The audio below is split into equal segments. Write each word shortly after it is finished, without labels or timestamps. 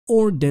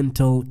or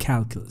dental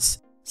calculus.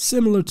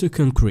 Similar to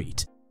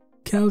concrete,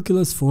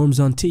 calculus forms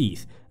on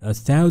teeth,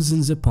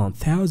 thousands upon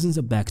thousands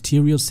of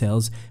bacterial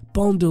cells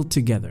bundled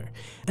together,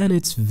 and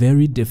it's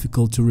very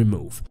difficult to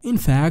remove. In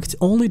fact,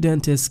 only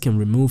dentists can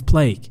remove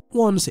plaque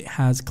once it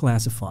has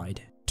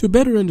classified. To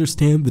better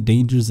understand the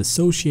dangers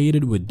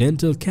associated with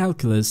dental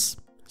calculus,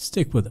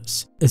 stick with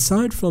us.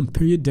 Aside from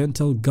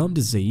periodontal gum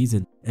disease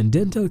and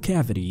dental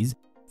cavities,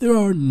 there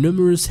are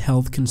numerous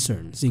health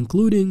concerns,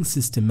 including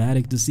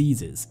systematic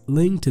diseases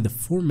linked to the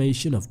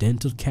formation of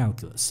dental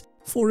calculus.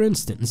 For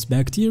instance,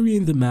 bacteria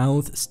in the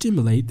mouth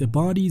stimulate the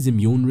body's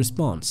immune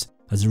response.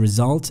 As a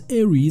result,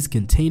 areas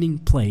containing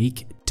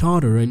plaque,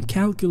 tartar, and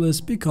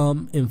calculus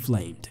become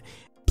inflamed.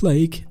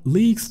 Plaque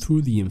leaks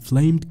through the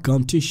inflamed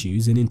gum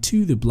tissues and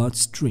into the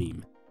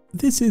bloodstream.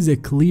 This is a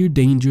clear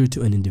danger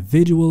to an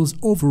individual's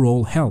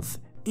overall health,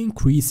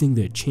 increasing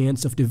their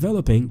chance of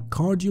developing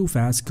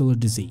cardiovascular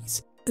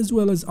disease, as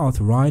well as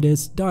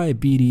arthritis,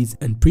 diabetes,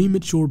 and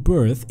premature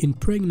birth in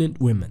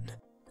pregnant women.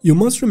 You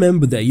must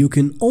remember that you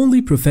can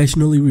only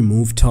professionally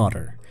remove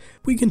tartar.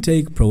 We can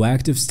take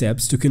proactive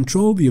steps to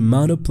control the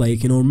amount of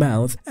plaque in our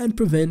mouth and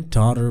prevent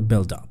tartar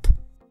buildup.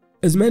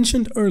 As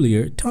mentioned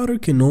earlier, tartar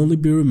can only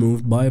be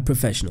removed by a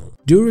professional.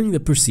 During the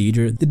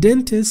procedure, the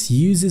dentist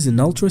uses an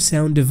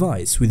ultrasound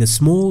device with a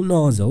small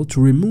nozzle to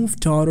remove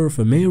tartar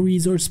from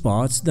areas or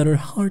spots that are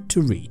hard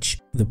to reach.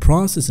 The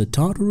process of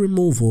tartar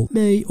removal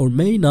may or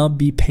may not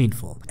be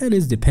painful and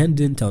is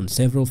dependent on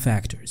several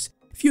factors.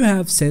 If you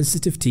have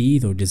sensitive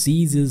teeth or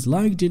diseases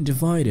like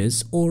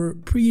gingivitis or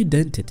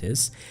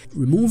periodontitis,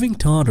 removing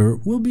tartar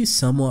will be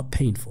somewhat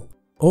painful.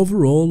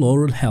 Overall,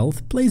 oral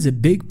health plays a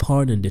big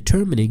part in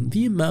determining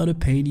the amount of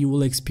pain you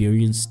will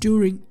experience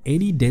during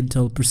any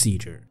dental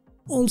procedure.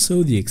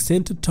 Also, the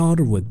extent of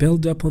tartar with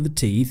buildup on the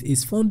teeth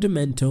is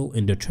fundamental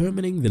in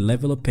determining the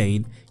level of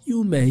pain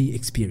you may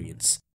experience.